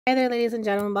Hey there, ladies and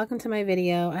gentlemen, welcome to my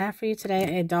video. I have for you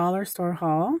today a dollar store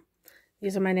haul.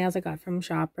 These are my nails I got from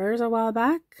Shoppers a while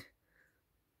back.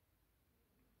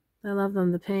 I love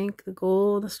them, the pink, the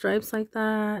gold, the stripes like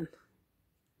that.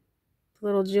 The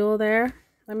little jewel there.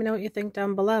 Let me know what you think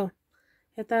down below.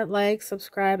 Hit that like,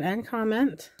 subscribe, and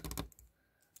comment.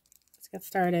 Let's get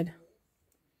started.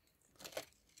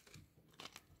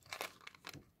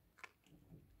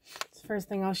 The first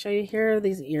thing I'll show you here are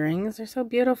these earrings. They're so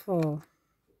beautiful.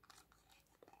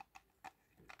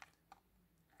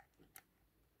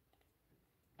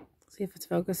 See if it's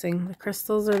focusing. The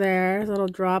crystals are there. There's a little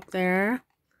drop there.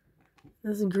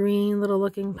 This green little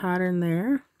looking pattern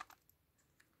there.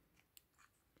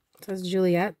 It says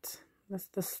Juliet. That's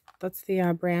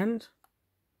the brand.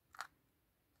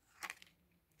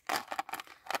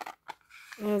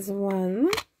 There's one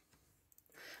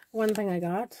thing I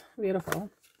got. Beautiful.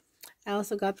 I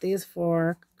also got these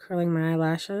for curling my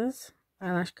eyelashes.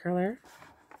 Eyelash curler.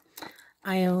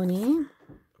 Ione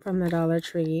from the Dollar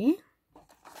Tree.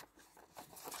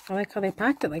 I like how they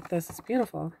packed it like this. It's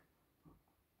beautiful.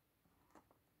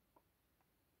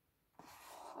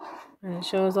 And it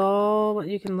shows all what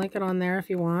you can link it on there if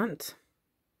you want.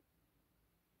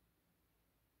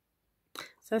 It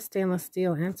says stainless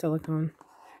steel and silicone.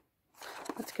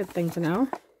 That's a good thing to know.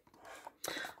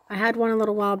 I had one a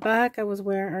little while back. I was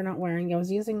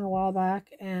using a while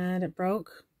back and it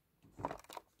broke.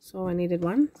 So I needed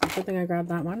one. So good thing I grabbed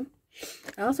that one.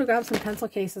 I also grabbed some pencil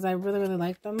cases. I really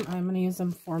like them. I'm going to use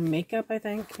them for makeup, I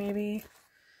think, maybe.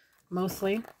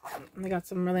 Mostly. And they got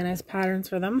some really nice patterns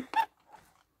for them.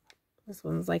 This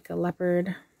one's like a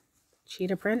leopard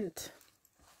cheetah print.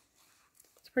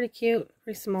 It's pretty cute.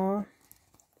 Pretty small.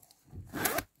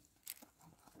 It's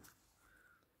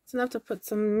enough to put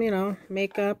some,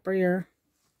 makeup or your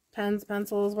pens,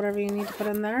 pencils, whatever you need to put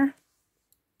in there.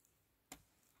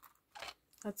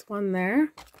 That's one there.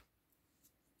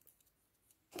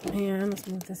 And let's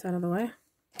move this out of the way.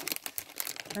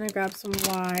 I'm going to grab some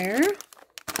wire.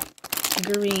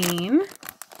 Green.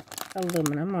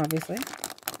 Aluminum, obviously.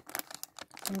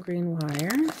 Some green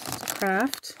wire. Just to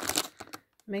craft.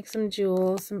 Make some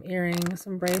jewels, some earrings,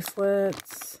 some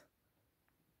bracelets.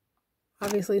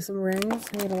 Obviously some rings.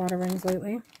 I need a lot of rings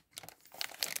lately.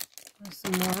 There's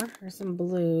some more. There's some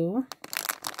blue.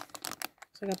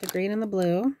 So I got the green and the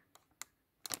blue.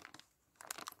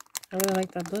 I really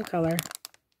like that blue color.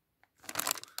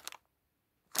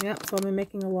 Yep, so I'll be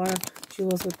making a lot of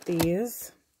jewels with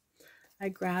these. I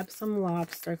grabbed some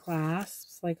lobster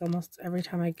clasps, like almost every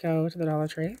time I go to the Dollar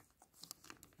Tree.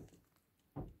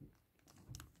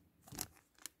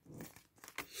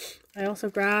 I also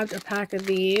grabbed a pack of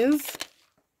these.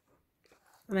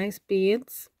 Nice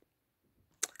beads.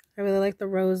 I really like the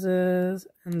roses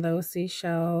and those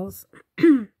seashells.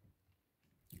 They're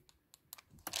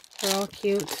all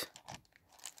cute.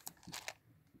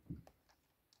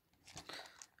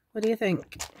 What do you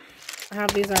think? I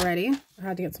have these already. I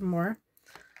had to get some more.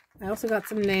 I also got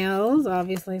some nails.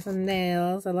 Obviously some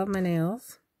nails. I love my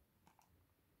nails.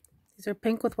 These are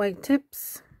pink with white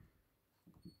tips.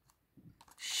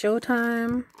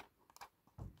 Showtime.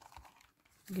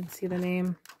 You can see the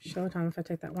name. Showtime if I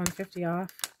take that $150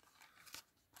 off.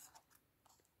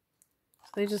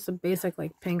 So they're just a basic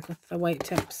like pink with the white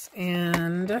tips.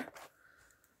 And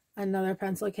another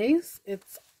pencil case.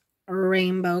 It's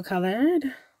rainbow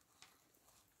colored.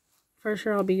 For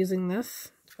sure I'll be using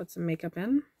this to put some makeup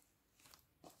in.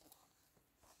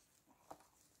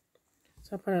 So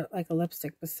I'll put like a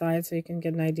lipstick beside so you can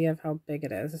get an idea of how big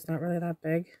it is. It's not really that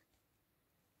big.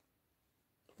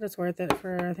 But it's worth it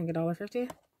for, I think,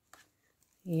 $1.50.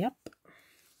 Yep.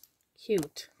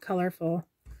 Cute. Colorful.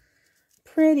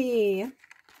 Pretty.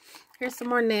 Here's some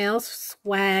more nails.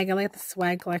 Swag. I like the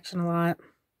swag collection a lot.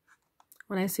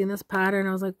 When I seen this pattern,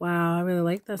 I was like, wow, I really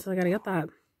like this. I gotta get that.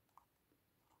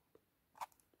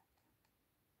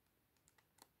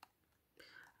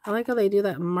 I like how they do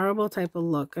that marble type of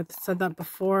look. I've said that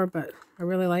before, but I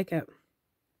really like it.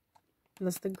 And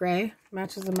that's the gray.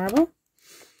 Matches the marble.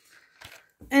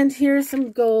 And here's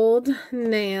some gold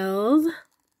nails.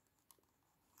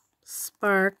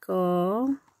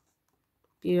 Sparkle.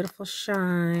 Beautiful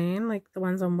shine, like the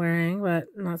ones I'm wearing, but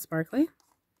not sparkly.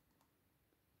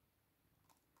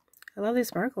 I love these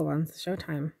sparkle ones.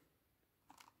 Showtime.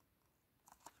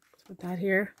 Let's put that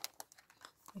here.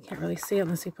 I can't really see it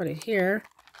unless you put it here.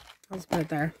 I'll just put it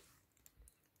there.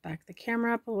 Back the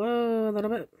camera up. Whoa, a little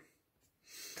bit.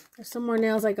 There's some more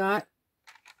nails I got.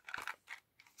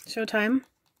 Showtime.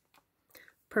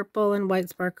 Purple and white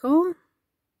sparkle.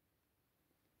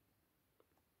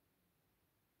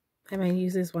 I might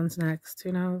use these ones next.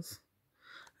 Who knows?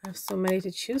 I have so many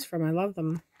to choose from. I love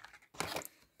them.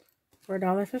 for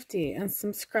 $1.50. And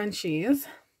some scrunchies.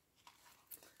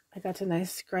 I got a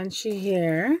nice scrunchie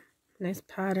here. Nice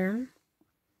pattern.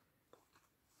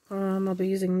 I'll be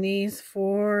using these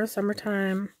for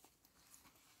summertime.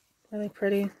 Really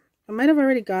pretty. I might have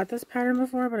already got this pattern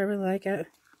before, but I really like it.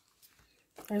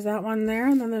 There's that one there,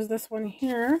 and then there's this one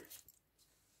here.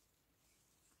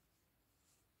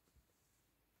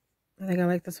 I think I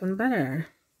like this one better.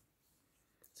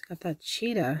 It's got that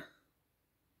cheetah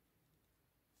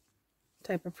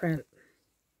type of print.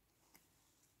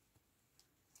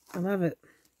 I love it.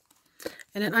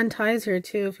 And it unties here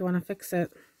too if you want to fix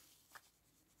it.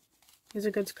 These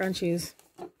are good scrunchies.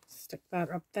 Stick that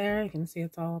up there. You can see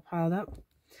it's all piled up.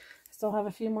 I still have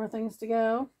a few more things to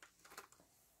go.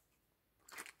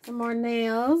 Some more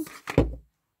nails. A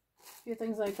few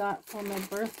things I got for my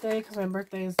birthday, because my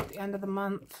birthday is at the end of the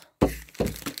month.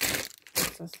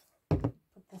 Let's just put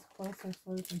this closer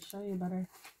so we can show you better.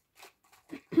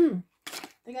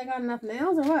 Think I got enough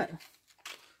nails or what?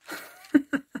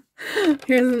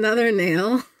 Here's another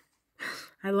nail.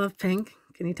 I love pink.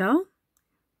 Can you tell?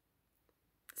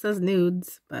 It says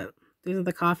nudes, but these are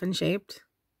the coffin shaped.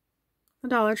 The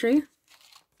Dollar Tree.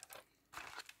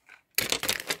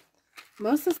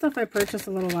 Most of the stuff I purchased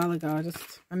a little while ago.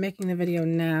 I'm making the video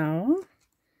now.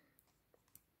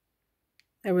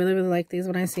 I really, really like these.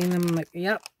 When I seen them, I'm like,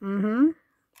 yep,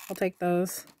 I'll take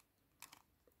those.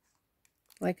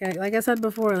 Like I said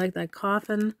before, I like that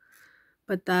coffin,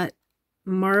 but that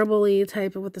marbly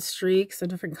type with the streaks of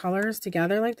different colors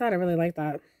together like that. I really like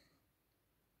that.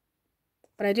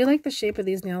 But I do like the shape of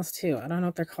these nails too. I don't know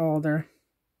what they're called, or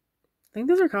I think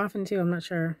those are coffin too. I'm not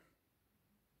sure.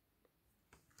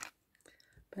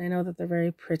 But I know that they're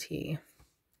very pretty.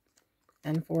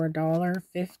 And for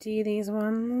 $1.50, these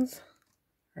ones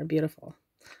are beautiful.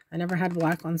 I never had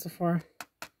black ones before.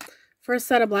 First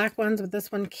set of black ones, but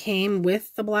this one came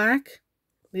with the black.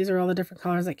 These are all the different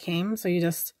colors that came. So you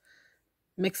just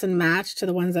mix and match to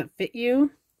the ones that fit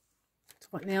you. It's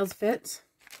what nails fit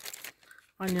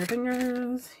on your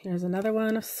fingers. Here's another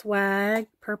one of swag,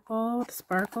 purple with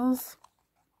sparkles.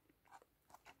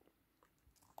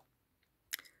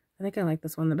 I think I like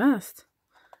this one the best.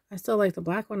 I still like the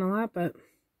black one a lot, but this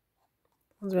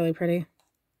one's really pretty.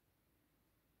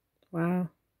 Wow.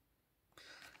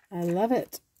 I love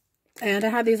it. And I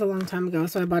had these a long time ago,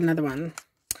 so I bought another one.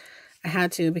 I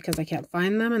had to because I can't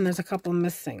find them, and there's a couple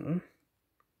missing.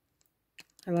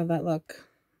 I love that look.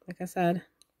 Like I said,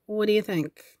 what do you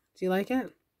think? Do you like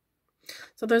it?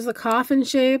 So there's the coffin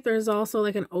shape. There's also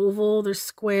like an oval. There's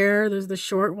square. There's the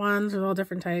short ones. There's all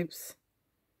different types.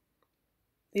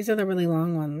 These are the really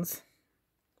long ones.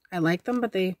 I like them,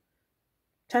 but they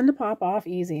tend to pop off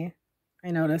easy.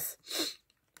 I notice.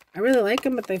 I really like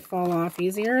them, but they fall off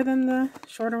easier than the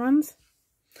shorter ones.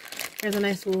 Here's a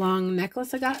nice long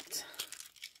necklace I got.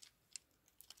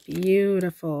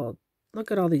 Beautiful.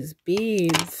 Look at all these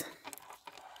beads.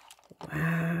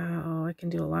 Wow, I can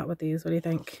do a lot with these. What do you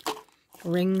think?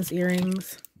 Rings,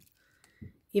 earrings.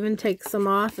 Even take some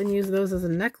off and use those as a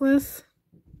necklace.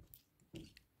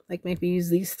 Like maybe use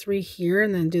these 3 here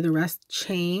and then do the rest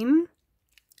chain.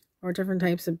 Or different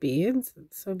types of beads.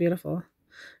 It's so beautiful.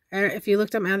 If you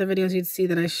looked at my other videos, you'd see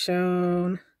that I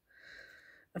shown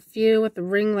a few with the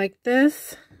ring like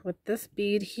this. With this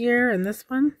bead here and this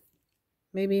one.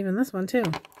 Maybe even this one too.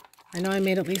 I know I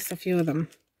made at least a few of them.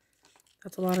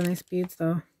 That's a lot of nice beads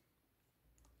though.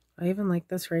 I even like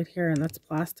this right here, and that's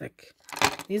plastic.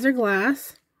 These are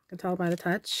glass. You can tell by the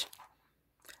touch.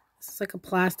 This is like a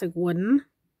plastic wooden.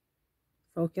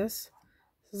 Focus.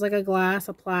 This is like a glass,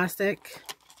 a plastic.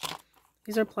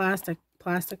 These are plastic,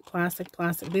 plastic, plastic,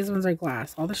 plastic. These ones are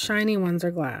glass. All the shiny ones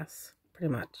are glass,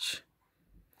 pretty much.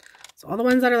 So all the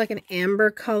ones that are like an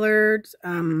amber colored,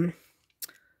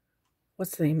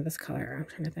 what's the name of this color? I'm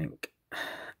trying to think.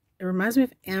 It reminds me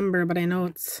of amber, but I know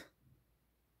it's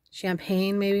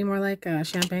champagne, maybe more like a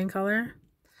champagne color.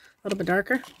 A little bit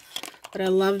darker. But I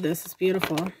love this. It's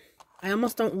beautiful. I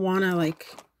almost don't want to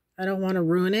I don't want to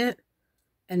ruin it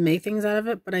and make things out of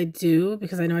it, but I do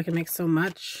because I know I can make so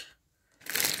much.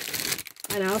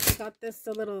 And I also got this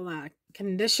a little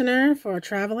conditioner for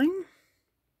traveling.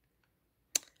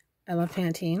 I love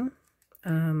Pantene.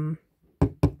 I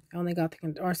only got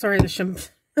the shampoo.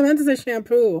 I meant to say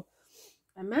shampoo.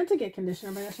 I meant to get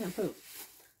conditioner, but I got shampoo.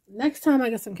 Next time I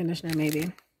get some conditioner,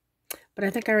 maybe. But I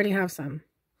think I already have some.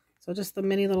 So just the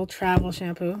mini little travel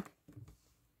shampoo.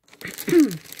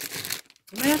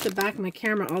 I might have to back my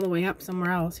camera all the way up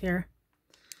somewhere else here.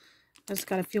 I just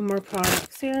got a few more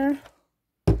products here.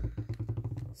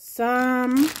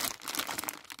 Some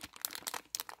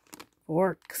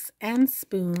forks and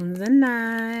spoons and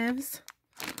knives.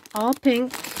 All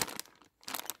pink.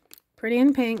 Pretty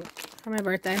in pink for my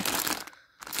birthday.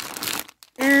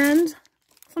 And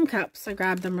some cups. I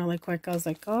grabbed them really quick. I was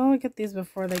like, oh, I'll get these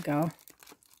before they go.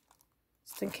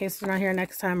 Just in case they're not here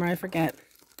next time or I forget.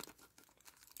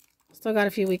 Still got a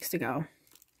few weeks to go.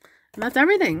 And that's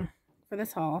everything for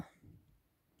this haul.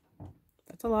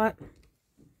 That's a lot.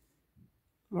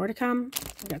 More to come.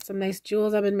 I got some nice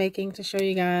jewels I've been making to show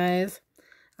you guys.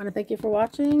 I want to thank you for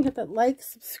watching. Hit that like,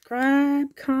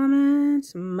 subscribe,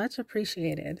 comment. Much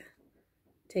appreciated.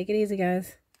 Take it easy,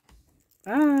 guys.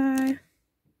 Bye.